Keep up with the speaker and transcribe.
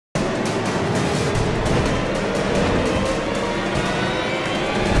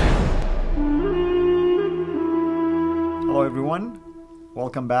everyone.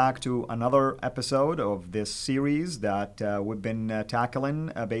 Welcome back to another episode of this series that we've been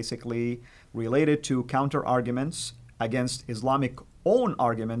tackling, basically related to counter-arguments against Islamic own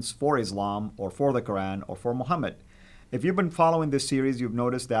arguments for Islam or for the Quran or for Muhammad. If you've been following this series, you've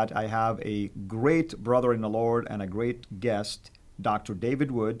noticed that I have a great brother in the Lord and a great guest, Dr.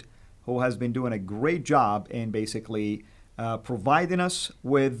 David Wood, who has been doing a great job in basically providing us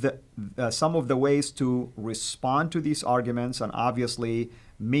with some of the ways to respond to these arguments. And obviously,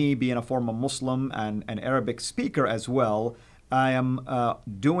 me being a former Muslim and an Arabic speaker as well, I am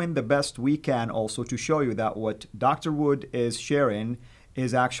doing the best we can also to show you that what Dr. Wood is sharing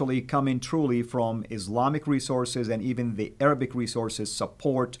is actually coming truly from Islamic resources, and even the Arabic resources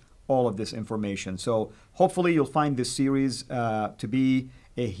support all of this information. So hopefully you'll find this series to be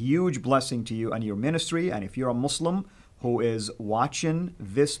a huge blessing to you and your ministry. And if you're a Muslim who is watching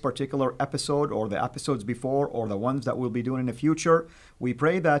this particular episode or the episodes before or the ones that we'll be doing in the future, we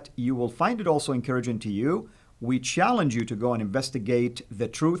pray that you will find it also encouraging to you. We challenge you to go and investigate the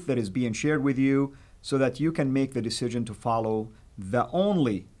truth that is being shared with you so that you can make the decision to follow the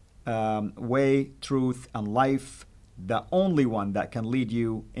only way, truth, and life, the only one that can lead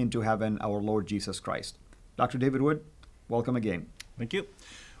you into heaven, our Lord Jesus Christ. Dr. David Wood, welcome again. Thank you.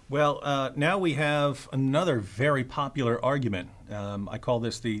 Well, now we have another very popular argument. I call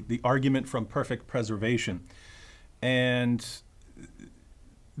this the argument from perfect preservation. And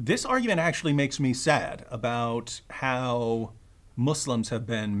this argument actually makes me sad about how Muslims have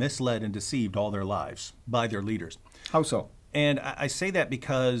been misled and deceived all their lives by their leaders. How so? And I say that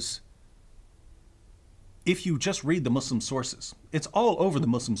because if you just read the Muslim sources, it's all over the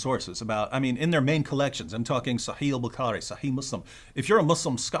Muslim sources about, in their main collections. I'm talking Sahih al-Bukhari, Sahih Muslim. If you're a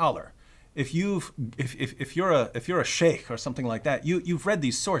Muslim scholar, if you're a sheikh or something like that, you've read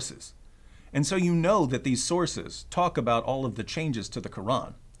these sources. And so you know that these sources talk about all of the changes to the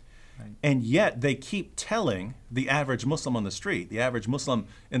Quran. Right. And yet they keep telling the average Muslim on the street, the average Muslim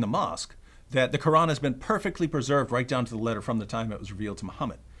in the mosque, that the Quran has been perfectly preserved right down to the letter from the time it was revealed to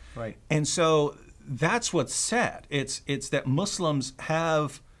Muhammad. Right. And so that's what's sad. It's that Muslims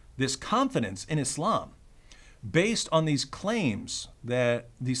have this confidence in Islam based on these claims, that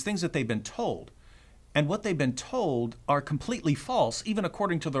these things that they've been told. And what they've been told are completely false, even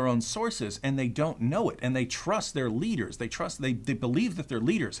according to their own sources, and they don't know it. And they trust their leaders. They believe that their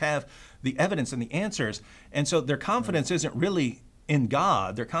leaders have the evidence and the answers. And so their confidence isn't really in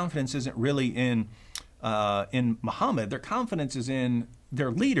God. Their confidence isn't really in Muhammad. Their confidence is in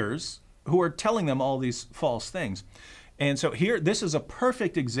their leaders who are telling them all these false things. And so here, this is a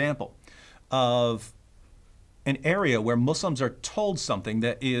perfect example of an area where Muslims are told something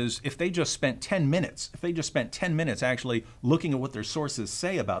that is, if they just spent 10 minutes, actually looking at what their sources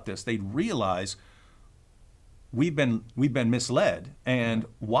say about this, they'd realize we've been misled, and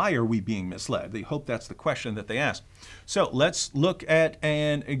why are we being misled? They hope that's the question that they ask. So let's look at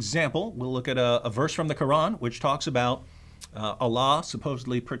an example. We'll look at a verse from the Quran which talks about Allah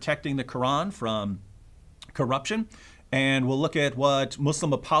supposedly protecting the Quran from corruption. And we'll look at what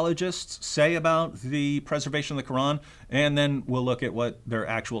Muslim apologists say about the preservation of the Quran, and then we'll look at what their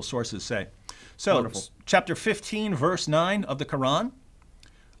actual sources say. So, wonderful. Chapter 15, verse 9 of the Quran,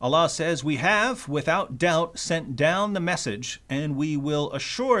 Allah says, "We have, without doubt, sent down the message, and we will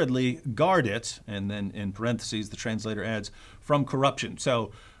assuredly guard it," and then in parentheses, the translator adds, "from corruption."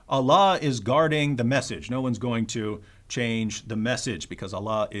 So Allah is guarding the message. No one's going to change the message because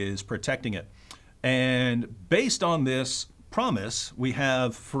Allah is protecting it. And based on this promise, we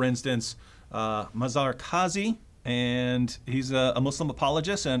have, for instance, Mazar Qazi, and he's a Muslim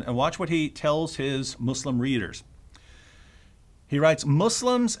apologist, and watch what he tells his Muslim readers. He writes,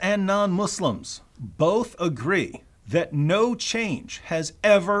 "Muslims and non-Muslims both agree that no change has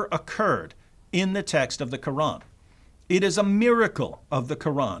ever occurred in the text of the Quran. It is a miracle of the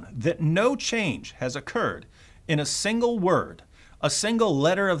Quran that no change has occurred in a single word, a single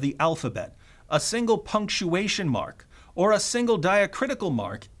letter of the alphabet, a single punctuation mark, or a single diacritical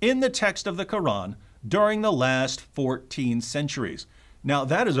mark in the text of the Quran during the last 14 centuries. Now,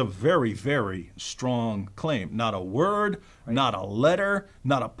 that is a very, very strong claim. Not a word, right, not a letter,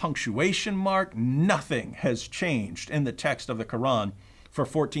 not a punctuation mark, nothing has changed in the text of the Quran for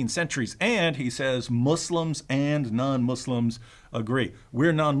 14 centuries. And he says Muslims and non-Muslims agree.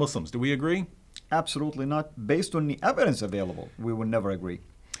 We're non-Muslims. Do we agree? Absolutely not. Based on the evidence available, we would never agree.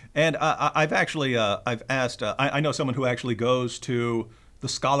 And I've asked, I know someone who actually goes to the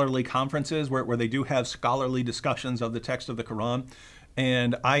scholarly conferences where they do have scholarly discussions of the text of the Quran.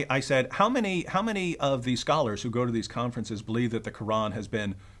 And I said, how many of these scholars who go to these conferences believe that the Quran has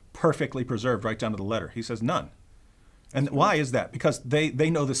been perfectly preserved right down to the letter? He says, none. And why is that? Because they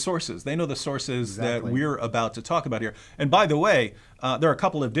know the sources. They know the sources that we're about to talk about here. And by the way, there are a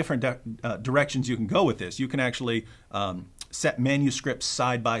couple of different directions you can go with this. You can actually set manuscripts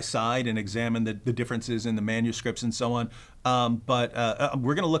side by side and examine the differences in the manuscripts and so on. But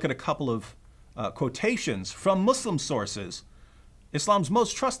we're going to look at a couple of quotations from Muslim sources, Islam's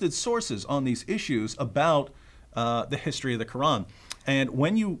most trusted sources on these issues about the history of the Quran. And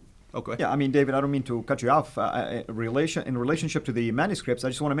when you okay. Yeah, I mean, David, I don't mean to cut you off. In relationship to the manuscripts, I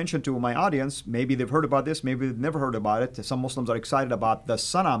just want to mention to my audience, maybe they've heard about this, maybe they've never heard about it. Some Muslims are excited about the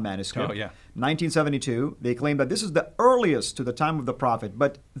Sana manuscript. Oh, yeah. 1972. They claim that this is the earliest to the time of the Prophet,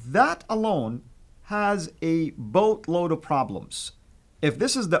 but that alone has a boatload of problems. If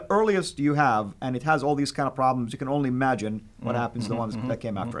this is the earliest you have, and it has all these kind of problems, you can only imagine what happens to the ones that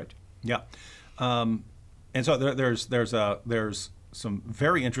came after it. Yeah. And so there's some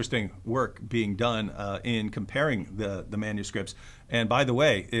very interesting work being done in comparing the manuscripts. And by the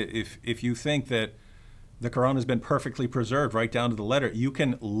way, if you think that the Quran has been perfectly preserved right down to the letter, you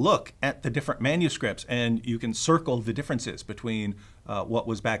can look at the different manuscripts and you can circle the differences between what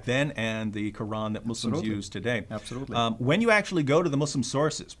was back then and the Quran that Muslims use today. Absolutely. When you actually go to the Muslim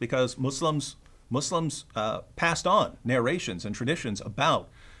sources, because Muslims passed on narrations and traditions about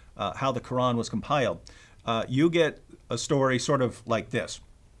how the Quran was compiled, you get a story sort of like this.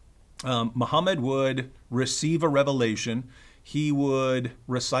 Muhammad would receive a revelation. He would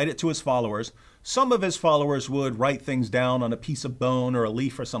recite it to his followers. Some of his followers would write things down on a piece of bone or a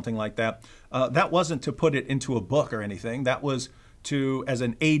leaf or something like that. That wasn't to put it into a book or anything. That was as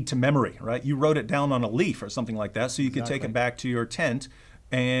an aid to memory, right? You wrote it down on a leaf or something like that so you could take it back to your tent,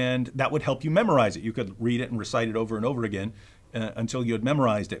 and that would help you memorize it. You could read it and recite it over and over again until you had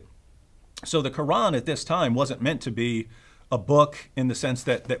memorized it. So the Quran at this time wasn't meant to be a book in the sense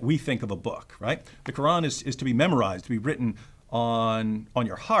that we think of a book, right? The Quran is to be memorized, to be written on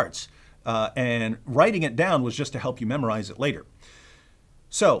your hearts. And writing it down was just to help you memorize it later.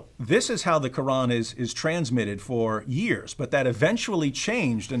 So this is how the Quran is transmitted for years, but that eventually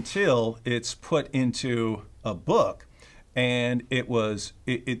changed until it's put into a book. And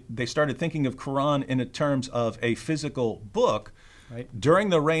they started thinking of Quran in terms of a physical book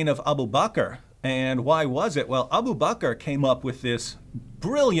during the reign of Abu Bakr. And why was it? Well, Abu Bakr came up with this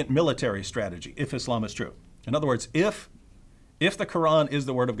brilliant military strategy, if Islam is true. In other words, if the Quran is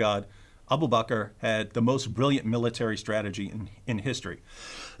the word of God, Abu Bakr had the most brilliant military strategy in history.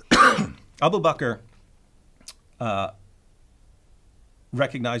 Abu Bakr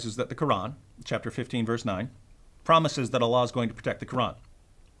recognizes that the Quran, chapter 15, verse 9, promises that Allah is going to protect the Quran.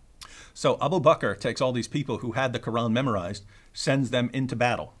 So Abu Bakr takes all these people who had the Quran memorized, sends them into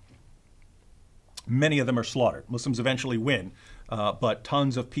battle. Many of them are slaughtered. Muslims eventually win, but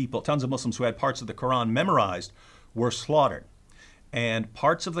tons of Muslims who had parts of the Quran memorized were slaughtered. And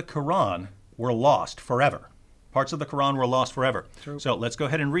parts of the Quran were lost forever. Parts of the Quran were lost forever. True. So let's go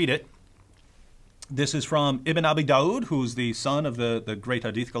ahead and read it. This is from Ibn Abi Dawud, who's the son of the great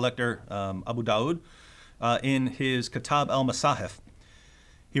hadith collector Abu Dawud, in his Kitab al-Masahif.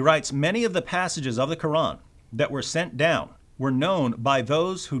 He writes, many of the passages of the Quran that were sent down were known by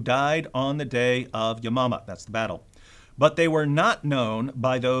those who died on the day of Yamama, that's the battle. But they were not known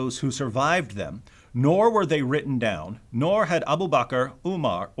by those who survived them, nor were they written down, nor had Abu Bakr,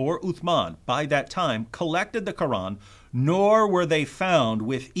 Umar, or Uthman by that time collected the Quran, nor were they found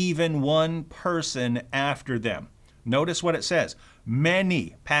with even one person after them. Notice what it says.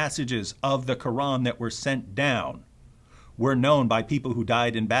 Many passages of the Quran that were sent down were known by people who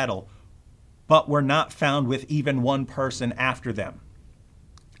died in battle, but were not found with even one person after them.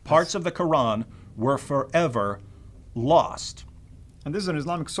 Parts of the Quran were forever lost. And this is an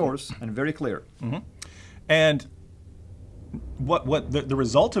Islamic source and very clear. Mm-hmm. And what the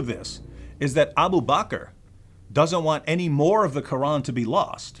result of this is that Abu Bakr doesn't want any more of the Quran to be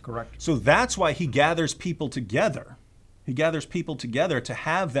lost. Correct. So that's why he gathers people together. He gathers people together to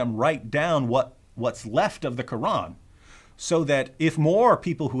have them write down what's left of the Quran, so that if more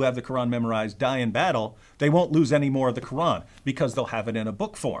people who have the Quran memorized die in battle, they won't lose any more of the Quran because they'll have it in a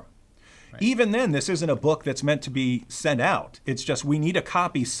book form. Right. Even then, this isn't a book that's meant to be sent out. It's just we need a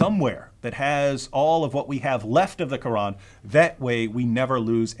copy somewhere that has all of what we have left of the Quran. That way, we never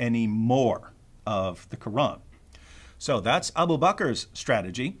lose any more of the Quran. So that's Abu Bakr's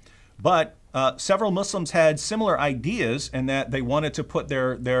strategy. But several Muslims had similar ideas in that they wanted to put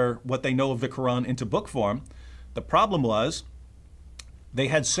their what they know of the Quran into book form. The problem was they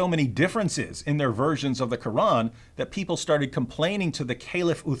had so many differences in their versions of the Quran that people started complaining to the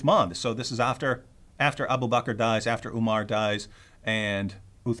Caliph Uthman. So this is after Abu Bakr dies, after Umar dies, and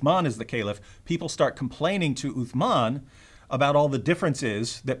Uthman is the caliph, people start complaining to Uthman about all the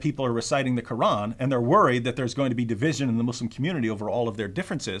differences that people are reciting the Quran, and they're worried that there's going to be division in the Muslim community over all of their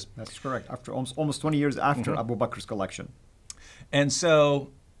differences. That's correct. After almost 20 years after Abu Bakr's collection. And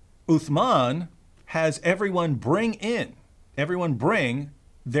so Uthman has everyone bring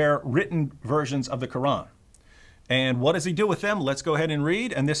their written versions of the Quran. And what does he do with them? Let's go ahead and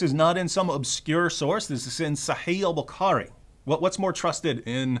read. And this is not in some obscure source. This is in Sahih al-Bukhari. What's more trusted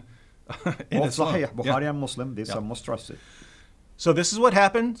in Islam? Sahih, Bukhari and Muslim, these are most trusted. So this is what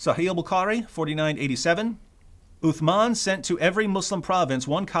happened. Sahih al-Bukhari, 4987. Uthman sent to every Muslim province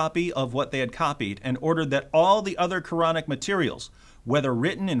one copy of what they had copied and ordered that all the other Quranic materials, whether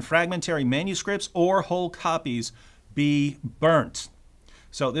written in fragmentary manuscripts or whole copies, be burnt.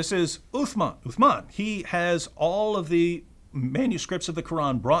 So this is Uthman. Uthman, he has all of the manuscripts of the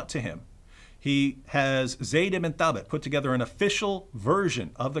Quran brought to him. He has Zayd ibn Thabit put together an official version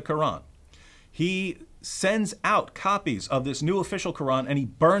of the Quran. He sends out copies of this new official Quran and he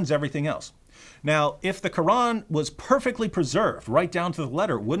burns everything else. Now, if the Quran was perfectly preserved right down to the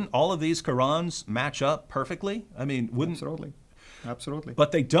letter, wouldn't all of these Qurans match up perfectly? I mean, wouldn't? Absolutely. Absolutely.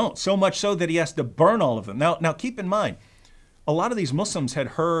 But they don't, so much so that he has to burn all of them. Now keep in mind, a lot of these Muslims had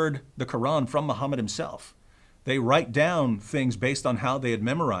heard the Quran from Muhammad himself. They write down things based on how they had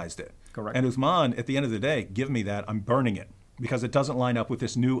memorized it. Correct. And Uthman, at the end of the day, give me that, I'm burning it, because it doesn't line up with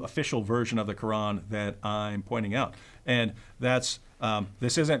this new official version of the Quran that I'm pointing out. And that's,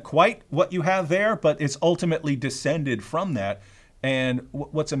 this isn't quite what you have there, but it's ultimately descended from that. And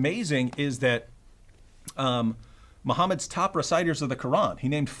what's amazing is that Muhammad's top reciters of the Quran, he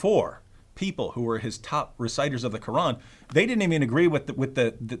named 4 people who were his top reciters of the Quran. They didn't even agree with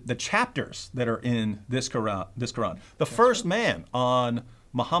the chapters that are in this Quran. The first man on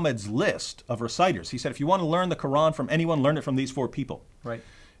Muhammad's list of reciters, he said, if you want to learn the Quran from anyone, learn it from these 4 people. Right.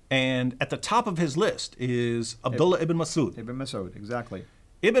 And at the top of his list is Abdullah ibn Masud. Ibn Masud, exactly.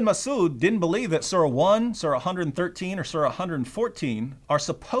 Ibn Masud didn't believe that Surah 1, Surah 113, or Surah 114 are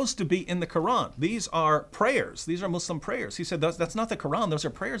supposed to be in the Quran. These are prayers. These are Muslim prayers. He said that's not the Quran. Those are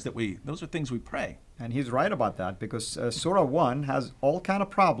prayers those are things we pray. And he's right about that, because Surah 1 has all kind of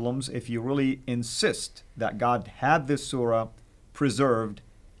problems if you really insist that God had this surah preserved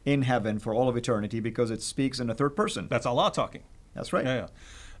in heaven for all of eternity, because it speaks in the third person. That's Allah talking. That's right.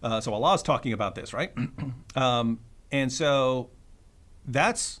 Yeah. So Allah is talking about this, right? And so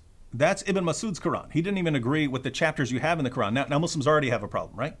that's Ibn Masud's Quran. He didn't even agree with the chapters you have in the Quran. Now Muslims already have a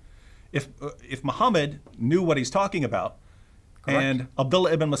problem, right? If Muhammad knew what he's talking about, correct, and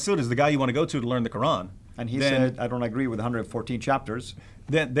Abdullah ibn Masud is the guy you want to go to learn the Quran, and he said, I don't agree with 114 chapters,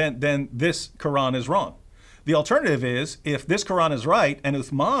 then this Quran is wrong. The alternative is, if this Quran is right and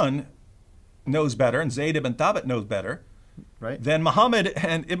Uthman knows better and Zayd ibn Thabit knows better, right, then Muhammad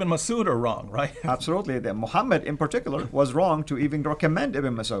and Ibn Masud are wrong, right? Absolutely. Muhammad in particular was wrong to even recommend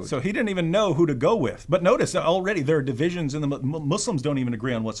Ibn Masud. So he didn't even know who to go with. But notice that already there are divisions in the Muslims don't even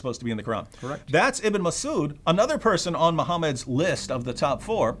agree on what's supposed to be in the Quran. Correct. That's Ibn Masud. Another person on Muhammad's list of the top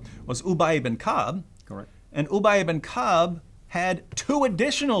 4 was Ubay ibn Ka'b. Correct. And Ubay ibn Ka'b had 2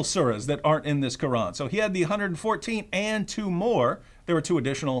 additional surahs that aren't in this Quran. So he had the 114 and 2 more. There were 2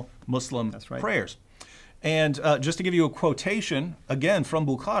 additional Muslim prayers. And just to give you a quotation, again, from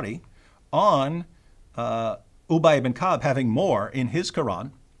Bukhari, on Ubay ibn Ka'b having more in his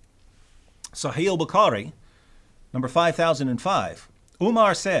Quran, Sahih al-Bukhari, number 5005,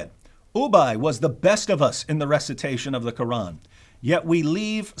 Umar said, Ubay was the best of us in the recitation of the Quran, yet we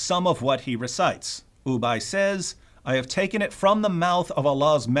leave some of what he recites. Ubay says, I have taken it from the mouth of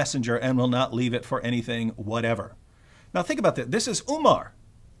Allah's messenger and will not leave it for anything whatever. Now think about that. This is Umar.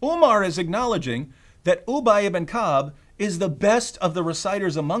 Umar is acknowledging that Ubay ibn Ka'b is the best of the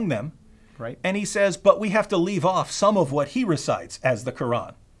reciters among them. Right. And he says, but we have to leave off some of what he recites as the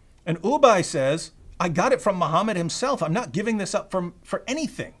Quran. And Ubay says, I got it from Muhammad himself. I'm not giving this up for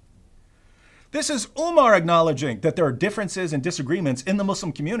anything. This is Umar acknowledging that there are differences and disagreements in the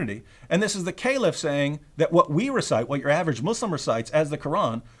Muslim community. And this is the Caliph saying that what we recite, what your average Muslim recites as the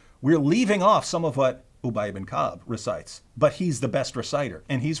Quran, we're leaving off some of what Ubay ibn Ka'b recites. But he's the best reciter.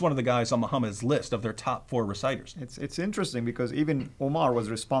 And he's one of the guys on Muhammad's list of their top 4 reciters. It's interesting because even Umar was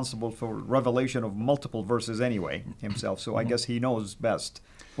responsible for revelation of multiple verses anyway himself. So I guess he knows best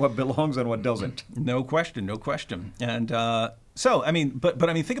what belongs and what doesn't. No question, no question. And so, I mean, but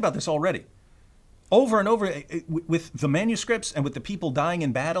I mean, think about this already. Over and over, with the manuscripts and with the people dying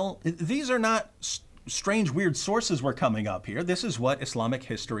in battle, these are not strange, weird sources we're coming up here. This is what Islamic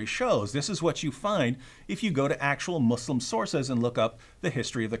history shows. This is what you find if you go to actual Muslim sources and look up the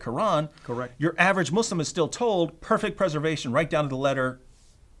history of the Quran. Correct. Your average Muslim is still told perfect preservation right down to the letter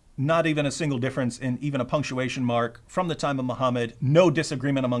not even a single difference in even a punctuation mark from the time of Muhammad. No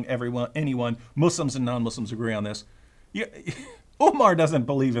disagreement among anyone. Muslims and non-Muslims agree on this. Umar doesn't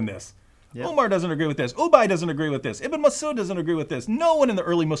believe in this. Yep. Umar doesn't agree with this. Ubay doesn't agree with this. Ibn Masud doesn't agree with this. No one in the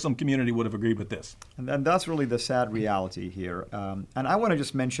early Muslim community would have agreed with this. And that's really the sad reality here. And I want to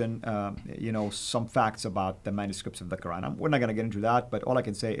just mention, some facts about the manuscripts of the Quran. We're not going to get into that, but all I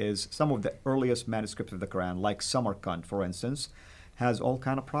can say is some of the earliest manuscripts of the Quran, like Samarkand, for instance, has all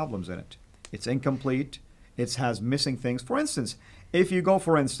kind of problems in it. It's incomplete. It has missing things. For instance, if you go,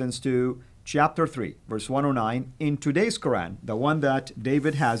 for instance, to Chapter 3, verse 109, in today's Quran, the one that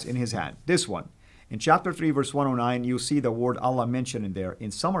David has in his hand, this one. In chapter 3, verse 109, you see the word Allah mentioned in there. In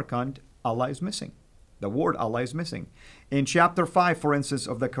Samarkand, Allah is missing. The word Allah is missing. In chapter 5, for instance,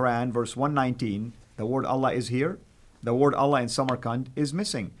 of the Quran, verse 119, the word Allah is here. The word Allah in Samarkand is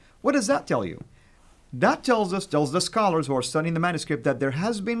missing. What does that tell you? That tells the scholars who are studying the manuscript that there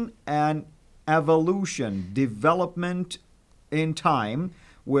has been an evolution, development in time,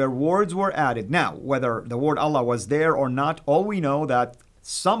 where words were added. Now, whether the word Allah was there or not, all we know that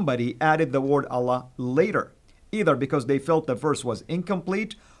somebody added the word Allah later, either because they felt the verse was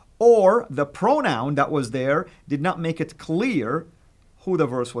incomplete or the pronoun that was there did not make it clear who the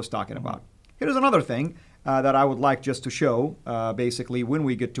verse was talking about. Here's another thing that I would like just to show, basically, when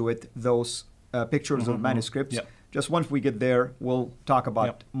we get to it, those pictures of manuscripts. Yep. Just once we get there, we'll talk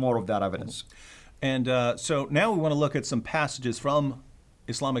about more of that evidence. And so now we want to look at some passages from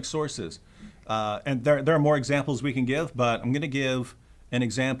Islamic sources. And there are more examples we can give, but I'm going to give an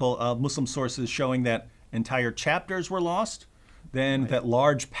example of Muslim sources showing that entire chapters were lost, then that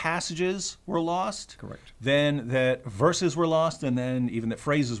large passages were lost, correct, then that verses were lost, and then even that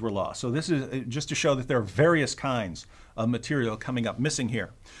phrases were lost. So this is just to show that there are various kinds of material coming up missing here.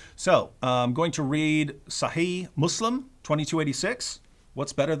 So I'm going to read Sahih Muslim 2286.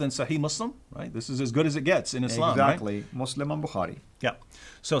 What's better than Sahih Muslim, right? This is as good as it gets in Islam, exactly. Right? Muslim and Bukhari. Yeah.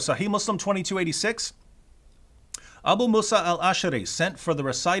 So Sahih Muslim 2286. Abu Musa al-Ashari sent for the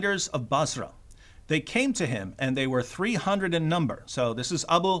reciters of Basra. They came to him, and they were 300 in number. So this is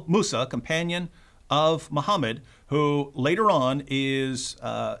Abu Musa, companion of Muhammad, who later on is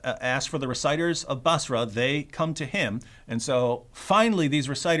asked for the reciters of Basra. They come to him. And so finally these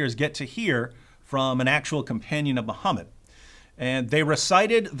reciters get to hear from an actual companion of Muhammad. And they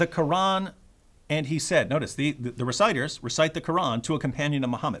recited the Quran, and he said, notice, the reciters recite the Quran to a companion of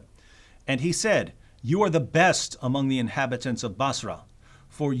Muhammad. And he said, "You are the best among the inhabitants of Basra,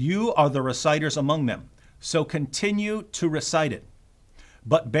 for you are the reciters among them. So continue to recite it.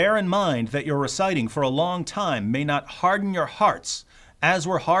 But bear in mind that your reciting for a long time may not harden your hearts, as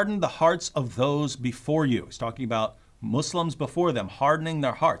were hardened the hearts of those before you." He's talking about Muslims before them, hardening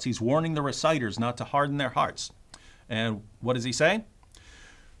their hearts. He's warning the reciters not to harden their hearts. And what does he say?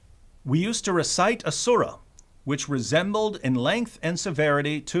 "We used to recite a surah which resembled in length and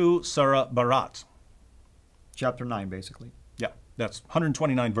severity to Surah Barat." Chapter 9, basically. Yeah, that's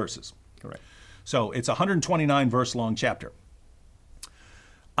 129 verses. Correct. So it's a 129 verse long chapter.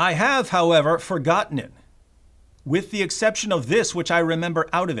 "I have, however, forgotten it, with the exception of this which I remember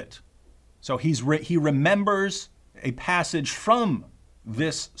out of it." So he remembers a passage from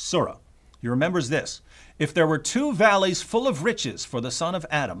this surah. He remembers this. "If there were 2 valleys full of riches for the son of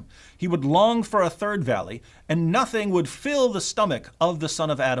Adam, he would long for a 3rd valley, and nothing would fill the stomach of the son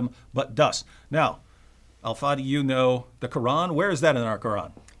of Adam but dust." Now, Al-Fadi, you know the Quran. Where is that in our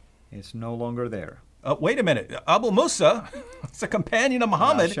Quran? It's no longer there. Wait a minute. Abu Musa, it's a companion of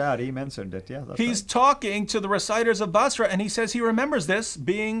Muhammad. Shadi mentioned it. Yeah, that's He's right. talking to the reciters of Basra, and he says he remembers this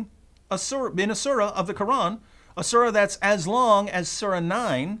being a surah of the Quran, a surah that's as long as Surah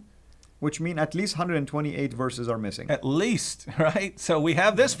 9. Which mean at least 128 verses are missing. At least, right? So we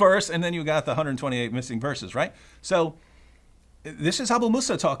have this verse, and then you got the 128 missing verses, right? So this is Abu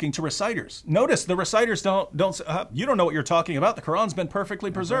Musa talking to reciters. Notice the reciters don't you don't know what you're talking about. The Quran's been perfectly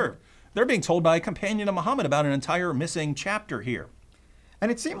preserved. They're being told by a companion of Muhammad about an entire missing chapter here.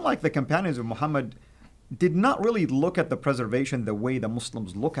 And it seemed like the companions of Muhammad did not really look at the preservation the way the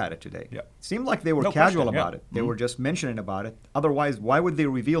Muslims look at it today. Yeah. It seemed like they were No casual question, about it. They were just mentioning about it. Otherwise, why would they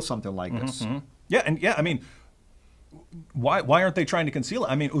reveal something like this? Yeah, I mean, why aren't they trying to conceal it?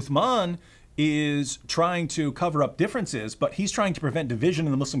 I mean, Uthman is trying to cover up differences, but he's trying to prevent division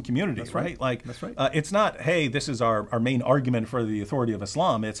in the Muslim community, That's right? right. Like, That's right. It's not, hey, this is our main argument for the authority of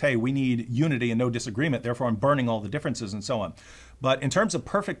Islam. It's, hey, we need unity and no disagreement, therefore I'm burning all the differences and so on. But in terms of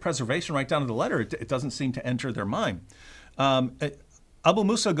perfect preservation right down to the letter, it doesn't seem to enter their mind. Abu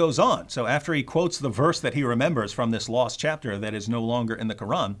Musa goes on. So after he quotes the verse that he remembers from this lost chapter that is no longer in the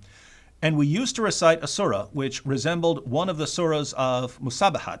Quran, And we used to recite a surah which resembled one of the surahs of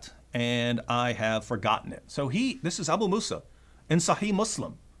Musabahat, and I have forgotten it. So this is Abu Musa in Sahih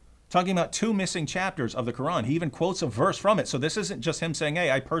Muslim, talking about 2 missing chapters of the Quran. He even quotes a verse from it. So this isn't just him saying, hey,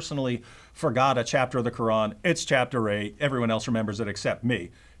 I personally forgot a chapter of the Quran. It's chapter 8. Everyone else remembers it except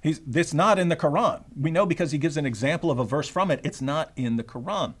me. It's not in the Quran. We know because he gives an example of a verse from it. It's not in the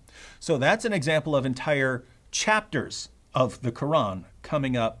Quran. So that's an example of entire chapters of the Quran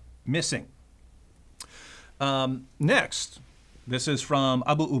coming up missing. Next, this is from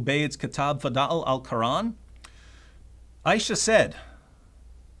Abu Ubaid's Kitab Fada'il al-Quran. Aisha said,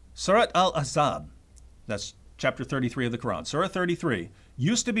 Surat al-Ahzab, that's chapter 33 of the Quran, Surah 33,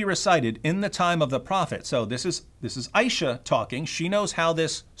 used to be recited in the time of the Prophet. So this is Aisha talking. She knows how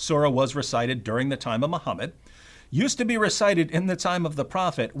this surah was recited during the time of Muhammad. Used to be recited in the time of the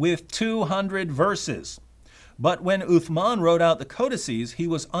Prophet with 200 verses. But when Uthman wrote out the codices, he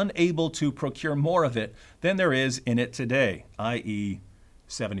was unable to procure more of it than there is in it today, i.e.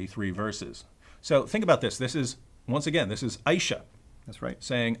 73 verses. So think about this. This is, once again, this is Aisha. That's right.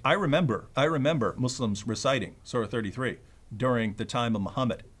 Saying, I remember Muslims reciting Surah 33 during the time of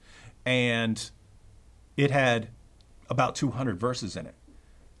Muhammad. And it had about 200 verses in it.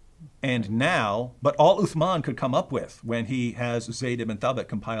 And now, but all Uthman could come up with when he has Zayd ibn Thabit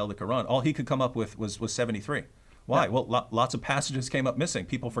compile the Quran, all he could come up with was 73. Why? Yeah. Well, lots of passages came up missing.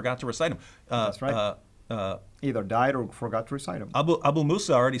 People forgot to recite them. That's right. Either died or forgot to recite them. Abu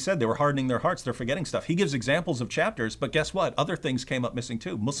Musa already said they were hardening their hearts. They're forgetting stuff. He gives examples of chapters, but guess what? Other things came up missing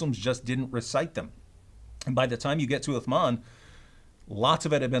too. Muslims just didn't recite them. And by the time you get to Uthman, lots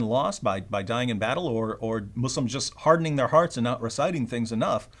of it had been lost by dying in battle or Muslims just hardening their hearts and not reciting things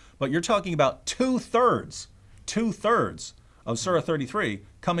enough. But you're talking about two-thirds of Surah 33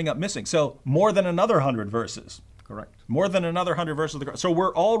 coming up missing. So more than another 100 verses. Correct. More than another 100 verses of the Quran. So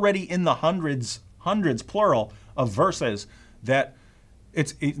we're already in the hundreds plural of verses that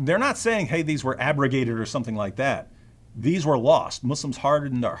they're not saying, hey, these were abrogated or something like that. These were lost. Muslims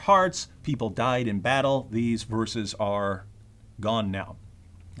hardened their hearts. People died in battle. These verses are gone now.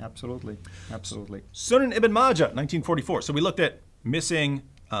 Absolutely. Absolutely. Sunan Ibn Majah, 1944. So we looked at missing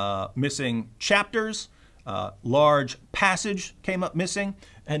chapters, large passage came up missing,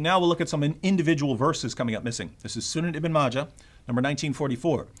 and now we'll look at some individual verses coming up missing. This is Sunan Ibn Majah, number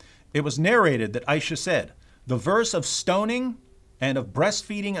 1944. It was narrated that Aisha said, the verse of stoning and of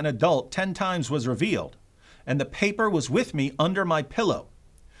breastfeeding an adult 10 times was revealed, and the paper was with me under my pillow.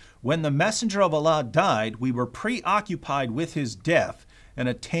 When the Messenger of Allah died, we were preoccupied with his death, and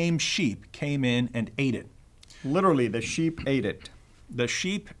a tame sheep came in and ate it. Literally, the sheep ate it. The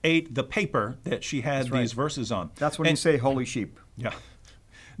sheep ate the paper that she had these verses on. That's when you say holy sheep. Yeah.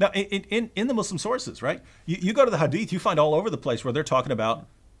 Now, in the Muslim sources, right, you go to the Hadith, you find all over the place where they're talking about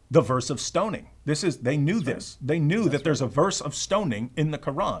the verse of stoning. They knew this. They knew that there's a verse of stoning in the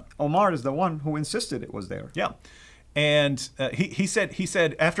Quran. Omar is the one who insisted it was there. Yeah. And he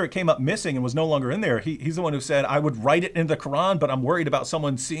said after it came up missing and was no longer in there, he's the one who said, I would write it in the Quran, but I'm worried about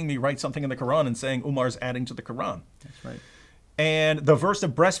someone seeing me write something in the Quran and saying Umar's adding to the Quran. That's right. And the verse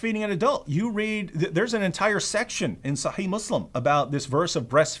of breastfeeding an adult, you read, there's an entire section in Sahih Muslim about this verse of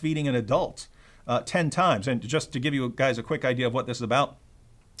breastfeeding an adult 10 times. And just to give you guys a quick idea of what this is about,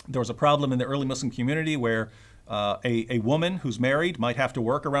 there was a problem in the early Muslim community where a woman who's married might have to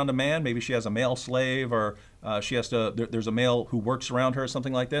work around a man. Maybe she has a male slave, or there's a male who works around her, or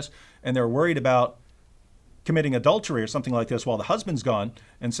something like this. And they're worried about committing adultery or something like this while the husband's gone.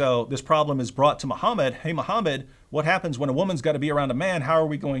 And so this problem is brought to Muhammad. Hey, Muhammad, what happens when a woman's got to be around a man? How are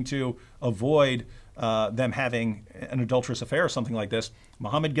we going to avoid them having an adulterous affair or something like this?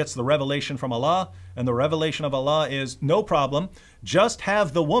 Muhammad gets the revelation from Allah, and the revelation of Allah is, no problem, just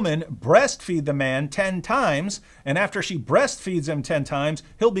have the woman breastfeed the man 10 times, and after she breastfeeds him 10 times,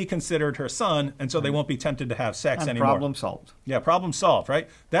 he'll be considered her son, and so they won't be tempted to have sex anymore. Problem solved. Yeah, problem solved, right?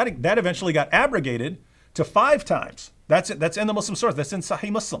 That eventually got abrogated to 5 times. That's in the Muslim source. That's in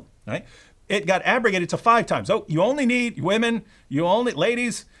Sahih Muslim, right? It got abrogated to 5 times. Oh, you only need,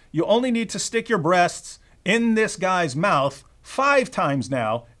 ladies, you only need to stick your breasts in this guy's mouth 5 times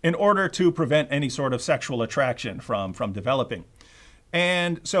now in order to prevent any sort of sexual attraction from developing.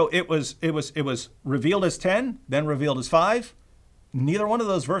 And so it was revealed as 10, then revealed as 5. Neither one of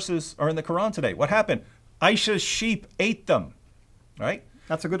those verses are in the Quran today. What happened? Aisha's sheep ate them, right?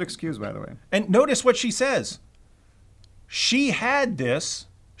 That's a good excuse, by the way. And notice what she says. She had this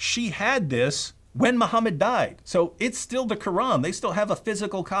when Muhammad died. So it's still the Quran. They still have a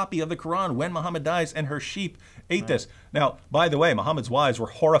physical copy of the Quran when Muhammad dies, and her sheep ate this. Now, by the way, Muhammad's wives were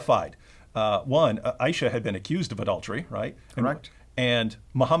horrified. One, Aisha had been accused of adultery, right? Correct. And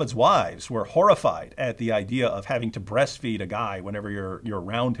Muhammad's wives were horrified at the idea of having to breastfeed a guy whenever you're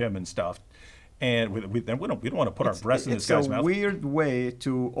around him and stuff. And we don't want to put our breasts in this guy's mouth. It's a weird way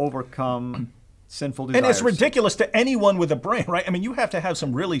to overcome sinful desires. And it's ridiculous to anyone with a brain, right? I mean, you have to have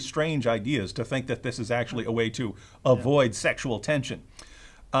some really strange ideas to think that this is actually a way to avoid sexual tension.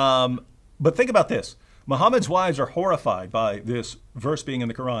 But think about this. Muhammad's wives are horrified by this verse being in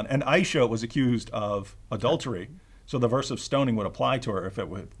the Quran, and Aisha was accused of adultery. So the verse of stoning would apply to her if it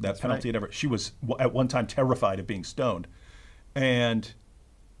would, that penalty had ever. She was at one time terrified of being stoned. And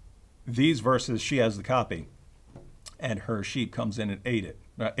these verses, she has the copy, and her sheep comes in and ate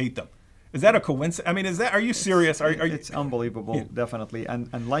them. Is that a coincidence? I mean, are you serious? It's unbelievable, definitely.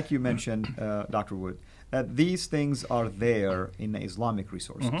 And like you mentioned, Dr. Wood, that these things are there in the Islamic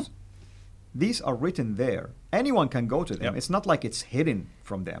resources. These are written there. Anyone can go to them. It's not like it's hidden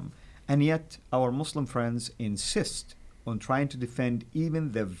from them. And yet, our Muslim friends insist on trying to defend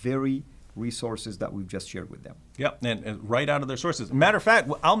even the very resources that we've just shared with them. Yep, and right out of their sources. Matter of fact,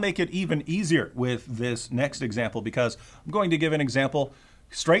 I'll make it even easier with this next example, because I'm going to give an example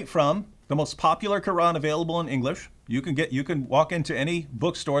straight from the most popular Quran available in English. You can walk into any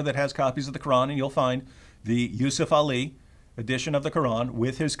bookstore that has copies of the Quran, and you'll find the Yusuf Ali edition of the Quran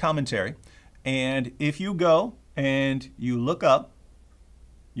with his commentary. And if you go and you look up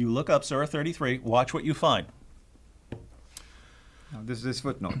Surah 33, watch what you find. Now, this is his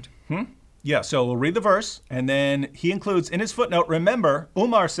footnote. Yeah, so we'll read the verse, and then he includes in his footnote, remember,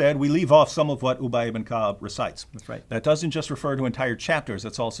 Umar said we leave off some of what Ubay ibn Ka'b recites. That's right. That doesn't just refer to entire chapters,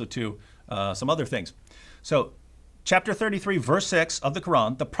 that's also to some other things. So, chapter 33, verse 6 of the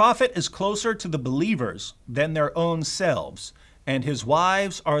Quran, the Prophet is closer to the believers than their own selves, and his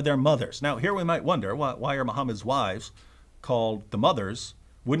wives are their mothers. Now, here we might wonder, why are Muhammad's wives called the mothers?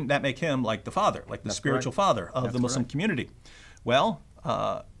 Wouldn't that make him like the father, like the spiritual father of the Muslim community? Well,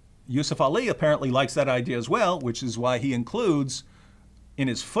 Yusuf Ali apparently likes that idea as well, which is why he includes in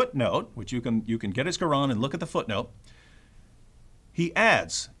his footnote, which you can get his Quran and look at the footnote, he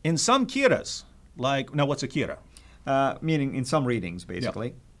adds, in some kiras, like, now what's a kira? Meaning in some readings,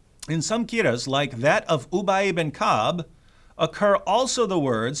 basically. Yeah. In some kiras, like that of Ubay ibn Ka'b, occur also the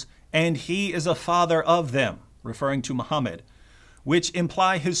words, and he is a father of them, referring to Muhammad, which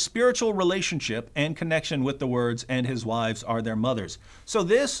imply his spiritual relationship and connection with the words, and his wives are their mothers. So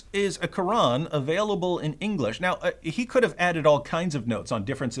this is a Quran available in English. Now, he could have added all kinds of notes on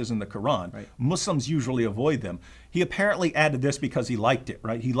differences in the Quran. Right. Muslims usually avoid them. He apparently added this because he liked it,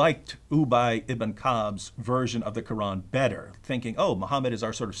 right? He liked Ubay ibn Ka'b's version of the Quran better, thinking, oh, Muhammad is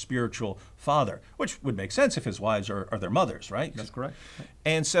our sort of spiritual father, which would make sense if his wives are their mothers, right? That's correct. Right.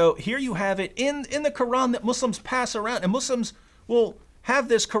 And so here you have it in the Quran that Muslims pass around, and Muslims will have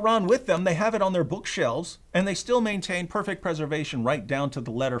this Quran with them. They have it on their bookshelves, and they still maintain perfect preservation right down to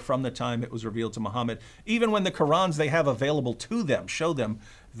the letter from the time it was revealed to Muhammad. Even when the Qurans they have available to them show them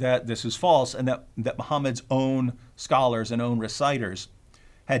that this is false, and that Muhammad's own scholars and own reciters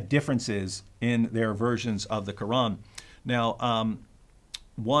had differences in their versions of the Quran. Now,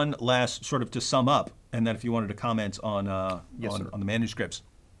 one last sort of to sum up, and then if you wanted to comment on the manuscripts.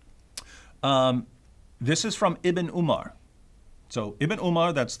 This is from Ibn Umar. So Ibn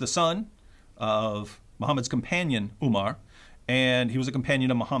Umar, that's the son of Muhammad's companion Umar, and he was a companion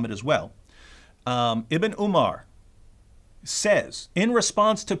of Muhammad as well. Ibn Umar says, in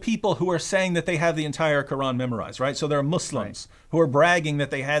response to people who are saying that they have the entire Quran memorized, right? So there are Muslims who are bragging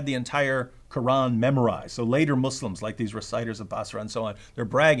that they had the entire Quran memorized. So later Muslims, like these reciters of Basra and so on, they're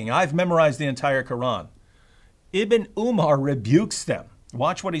bragging, I've memorized the entire Quran. Ibn Umar rebukes them.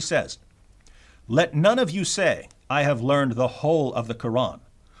 Watch what he says. Let none of you say, I have learned the whole of the Quran.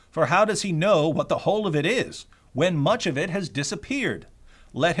 For how does he know what the whole of it is, when much of it has disappeared?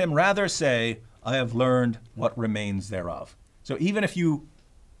 Let him rather say, I have learned what remains thereof. So even if you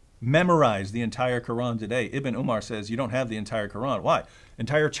memorize the entire Quran today, Ibn Umar says you don't have the entire Quran. Why?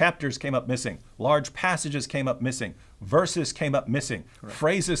 Entire chapters came up missing. Large passages came up missing. Verses came up missing. Correct.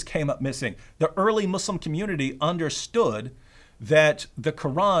 Phrases came up missing. The early Muslim community understood that the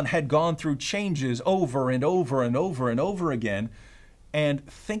Quran had gone through changes over and over and over and over again. And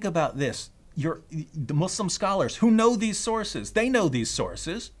think about this. The Muslim scholars who know these sources, they know these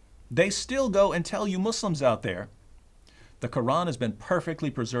sources. They still go and tell you Muslims out there, the Quran has been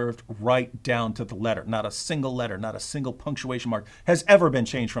perfectly preserved right down to the letter. Not a single letter, not a single punctuation mark has ever been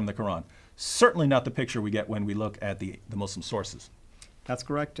changed from the Quran. Certainly not the picture we get when we look at the Muslim sources. That's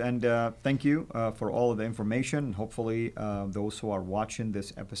correct. And thank you for all of the information. Hopefully those who are watching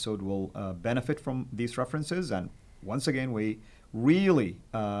this episode will benefit from these references. And once again, we really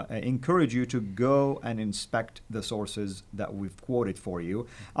encourage you to go and inspect the sources that we've quoted for you.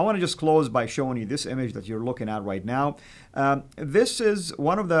 I want to just close by showing you this image that you're looking at right now. This is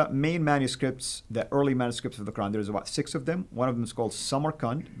one of the main manuscripts, the early manuscripts of the Quran. There's about 6 of them. One of them is called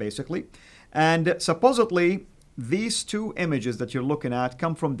Samarkand, basically. And supposedly, these 2 images that you're looking at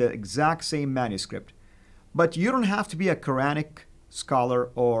come from the exact same manuscript. But you don't have to be a Quranic scholar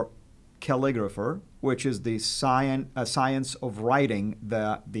or calligrapher, which is the science of writing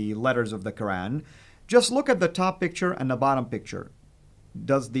the letters of the Quran. Just look at the top picture and the bottom picture.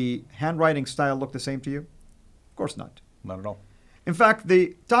 Does the handwriting style look the same to you? Of course not. Not at all. In fact,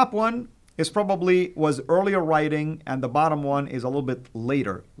 the top one was earlier writing, and the bottom one is a little bit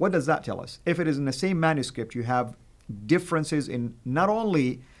later. What does that tell us? If it is in the same manuscript, you have differences in not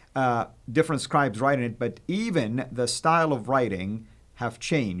only different scribes writing it, but even the style of writing have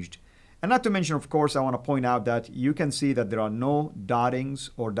changed. And not to mention, of course, I want to point out that you can see that there are no dottings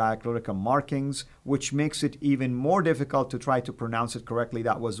or diacritical markings, which makes it even more difficult to try to pronounce it correctly.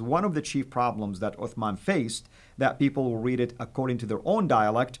 That was one of the chief problems that Uthman faced, that people will read it according to their own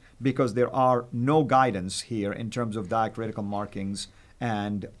dialect, because there are no guidance here in terms of diacritical markings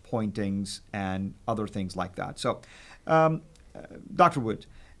and pointings and other things like that. So, Dr. Wood,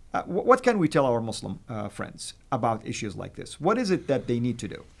 what can we tell our Muslim friends about issues like this? What is it that they need to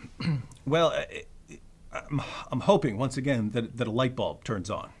do? Well, I'm hoping, once again, that a light bulb turns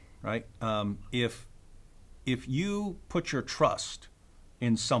on, right? If you put your trust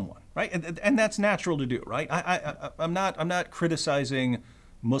in someone, right, and that's natural to do, right? I'm not criticizing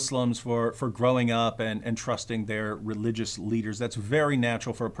Muslims for growing up and trusting their religious leaders. That's very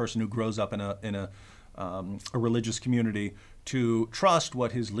natural for a person who grows up in a religious community to trust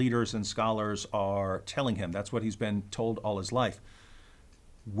what his leaders and scholars are telling him. That's what he's been told all his life.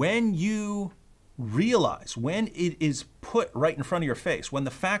 When you realize, when it is put right in front of your face, when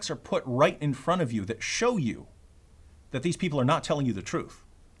the facts are put right in front of you that show you that these people are not telling you the truth,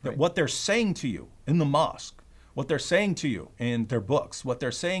 that what they're saying to you in the mosque, what they're saying to you in their books, what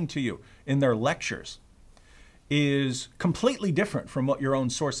they're saying to you in their lectures is completely different from what your own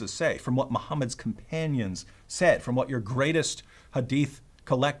sources say, from what Muhammad's companions said, from what your greatest hadith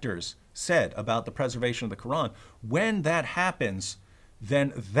collectors said about the preservation of the Quran. When that happens,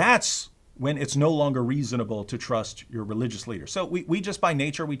 then that's when it's no longer reasonable to trust your religious leader. So we just by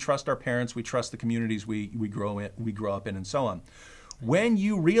nature, we trust our parents, we trust the communities we grow up in, and so on. When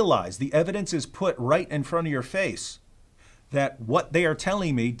you realize the evidence is put right in front of your face, that what they are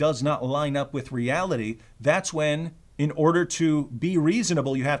telling me does not line up with reality, that's when, in order to be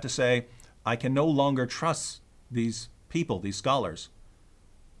reasonable, you have to say, I can no longer trust these people, these scholars,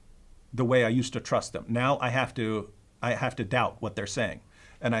 the way I used to trust them. Now I have to doubt what they're saying,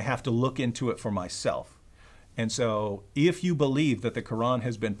 and I have to look into it for myself. And so if you believe that the Quran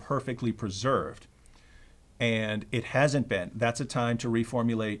has been perfectly preserved, and it hasn't been, that's a time to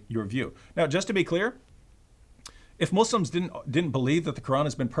reformulate your view. Now, just to be clear, if Muslims didn't believe that the Quran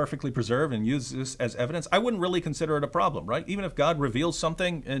has been perfectly preserved and use this as evidence, I wouldn't really consider it a problem, right? Even if God reveals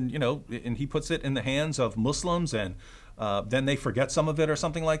something and He puts it in the hands of Muslims and then they forget some of it or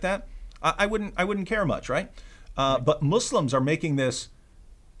something like that, I wouldn't care much, right? But Muslims are making this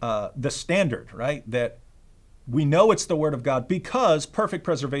the standard, right? That we know it's the Word of God because perfect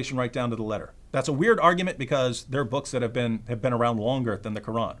preservation right down to the letter. That's a weird argument because there are books that have been around longer than the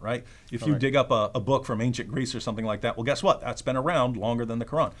Quran, right? If you dig up a book from ancient Greece or something like that, well, guess what? That's been around longer than the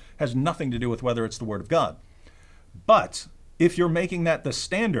Quran. It has nothing to do with whether it's the Word of God. But if you're making that the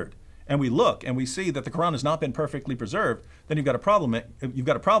standard, and we look and we see that the Quran has not been perfectly preserved, then you've got a problem. You've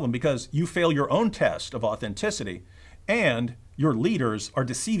got a problem because you fail your own test of authenticity, and your leaders are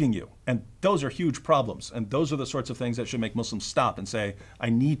deceiving you. And those are huge problems. And those are the sorts of things that should make Muslims stop and say,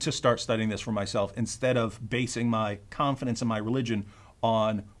 I need to start studying this for myself instead of basing my confidence in my religion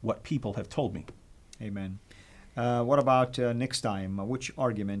on what people have told me. Amen. What about next time? Which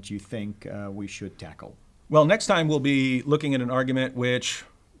argument you think we should tackle? Well, next time we'll be looking at an argument which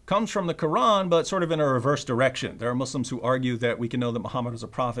comes from the Quran, but sort of in a reverse direction. There are Muslims who argue that we can know that Muhammad is a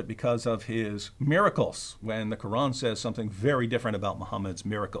prophet because of his miracles, when the Quran says something very different about Muhammad's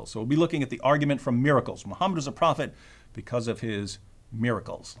miracles. So we'll be looking at the argument from miracles. Muhammad is a prophet because of his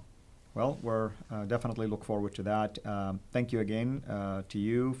miracles. Well, we're definitely look forward to that. Thank you again to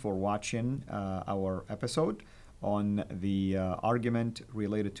you for watching our episode on the argument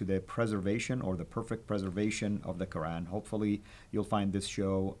related to the preservation or the perfect preservation of the Quran. Hopefully, you'll find this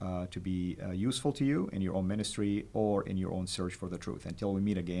show to be useful to you in your own ministry or in your own search for the truth. Until we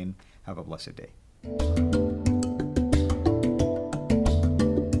meet again, have a blessed day.